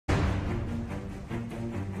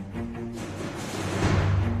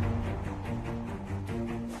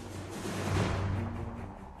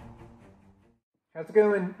How's it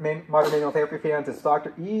going, Modern Manual Therapy fans? It's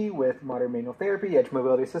Dr. E with Modern Manual Therapy, Edge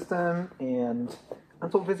Mobility System, and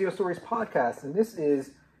Untold Physio Stories podcast. And this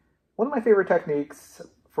is one of my favorite techniques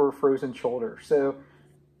for frozen shoulder. So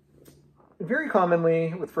very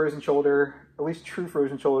commonly with frozen shoulder, at least true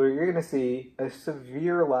frozen shoulder, you're going to see a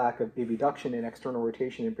severe lack of abduction and external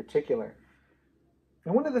rotation in particular.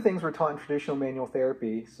 And one of the things we're taught in traditional manual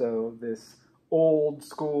therapy, so this old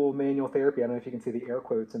school manual therapy, I don't know if you can see the air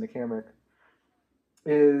quotes in the camera,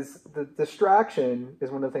 is the distraction is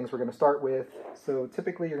one of the things we're going to start with. So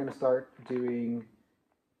typically you're going to start doing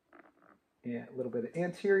a little bit of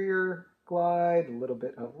anterior glide, a little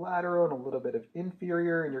bit of lateral, and a little bit of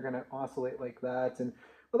inferior, and you're going to oscillate like that. And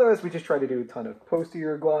otherwise we just try to do a ton of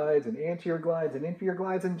posterior glides and anterior glides and inferior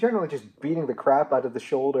glides, and generally just beating the crap out of the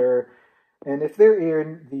shoulder. And if they're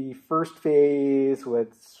in the first phase,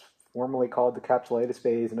 what's formerly called the capsulitis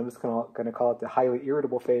phase, and I'm just going to call it the highly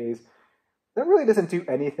irritable phase, that really doesn't do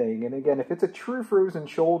anything. And again, if it's a true frozen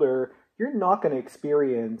shoulder, you're not going to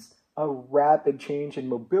experience a rapid change in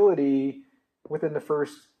mobility within the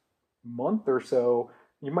first month or so.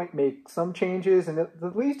 You might make some changes, and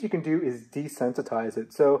the least you can do is desensitize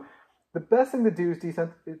it. So the best thing to do is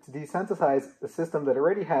to desensitize a system that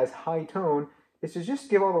already has high tone, is to just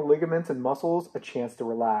give all the ligaments and muscles a chance to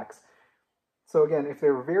relax. So again, if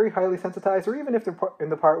they're very highly sensitized, or even if they're in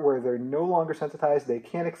the part where they're no longer sensitized, they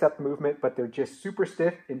can't accept movement, but they're just super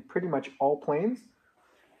stiff in pretty much all planes,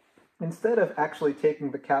 instead of actually taking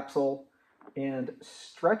the capsule and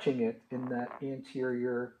stretching it in that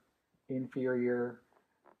anterior, inferior,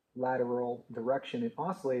 lateral direction and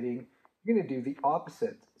oscillating, you're going to do the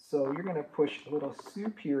opposite. So you're going to push a little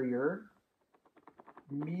superior,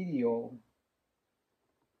 medial,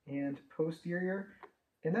 and posterior,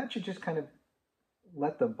 and that should just kind of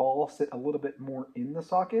let the ball sit a little bit more in the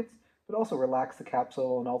sockets, but also relax the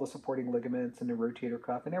capsule and all the supporting ligaments and the rotator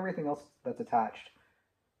cuff and everything else that's attached.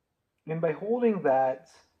 And by holding that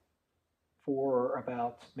for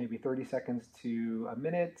about maybe 30 seconds to a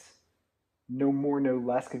minute, no more, no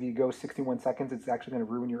less, because if you go 61 seconds, it's actually going to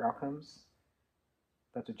ruin your outcomes.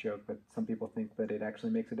 That's a joke, but some people think that it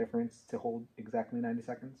actually makes a difference to hold exactly 90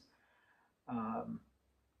 seconds.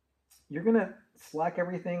 You're going to slack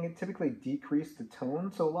everything and typically decrease the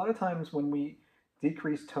tone. So a lot of times when we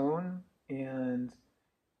decrease tone and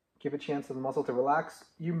give a chance to the muscle to relax,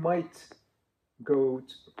 you might go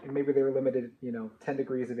to, maybe they were limited, 10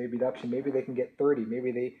 degrees of abduction. Maybe they can get 30.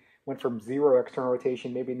 Maybe they went from 0 external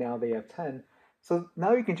rotation. Maybe now they have 10. So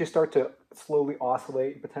now you can just start to slowly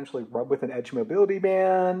oscillate and potentially rub with an edge mobility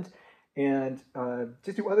band and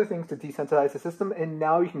just do other things to desensitize the system. And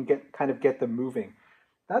now you can get them moving.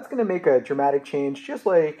 That's going to make a dramatic change, just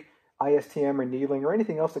like ISTM or needling or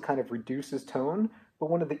anything else that kind of reduces tone. But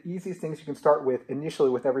one of the easiest things you can start with initially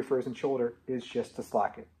with every frozen shoulder is just to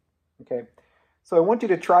slack it. Okay, so I want you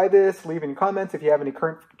to try this. Leave any comments if you have any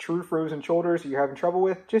current true frozen shoulders that you're having trouble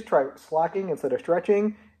with. Just try slacking instead of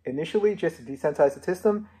stretching initially, just to desensitize the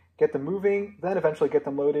system, get them moving, then eventually get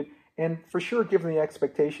them loaded. And for sure, give them the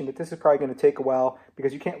expectation that this is probably going to take a while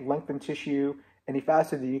because you can't lengthen tissue any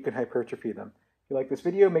faster than you can hypertrophy them. If you like this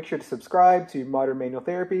video, make sure to subscribe to Modern Manual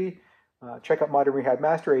Therapy. Check out Modern Rehab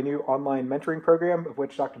Master, a new online mentoring program of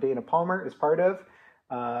which Dr. Dana Palmer is part of.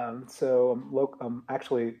 So I'm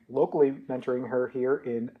actually locally mentoring her here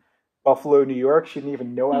in Buffalo, New York. She didn't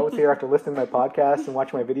even know I was here after listening to my podcast and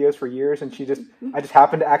watching my videos for years. And I just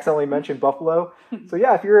happened to accidentally mention Buffalo. So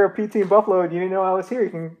yeah, if you're a PT in Buffalo and you didn't know I was here, you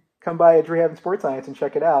can come by Edge Rehab and Sports Science and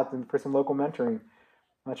check it out and for some local mentoring.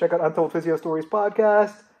 Check out Untold Physio Stories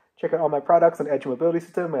podcast. Check out all my products on Edge Mobility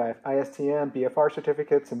System. I have ISTM, BFR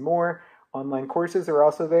certificates, and more. Online courses are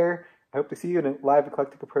also there. I hope to see you in a live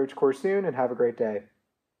eclectic approach course soon, and have a great day.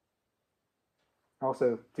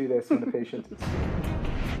 Also, do this when the patient is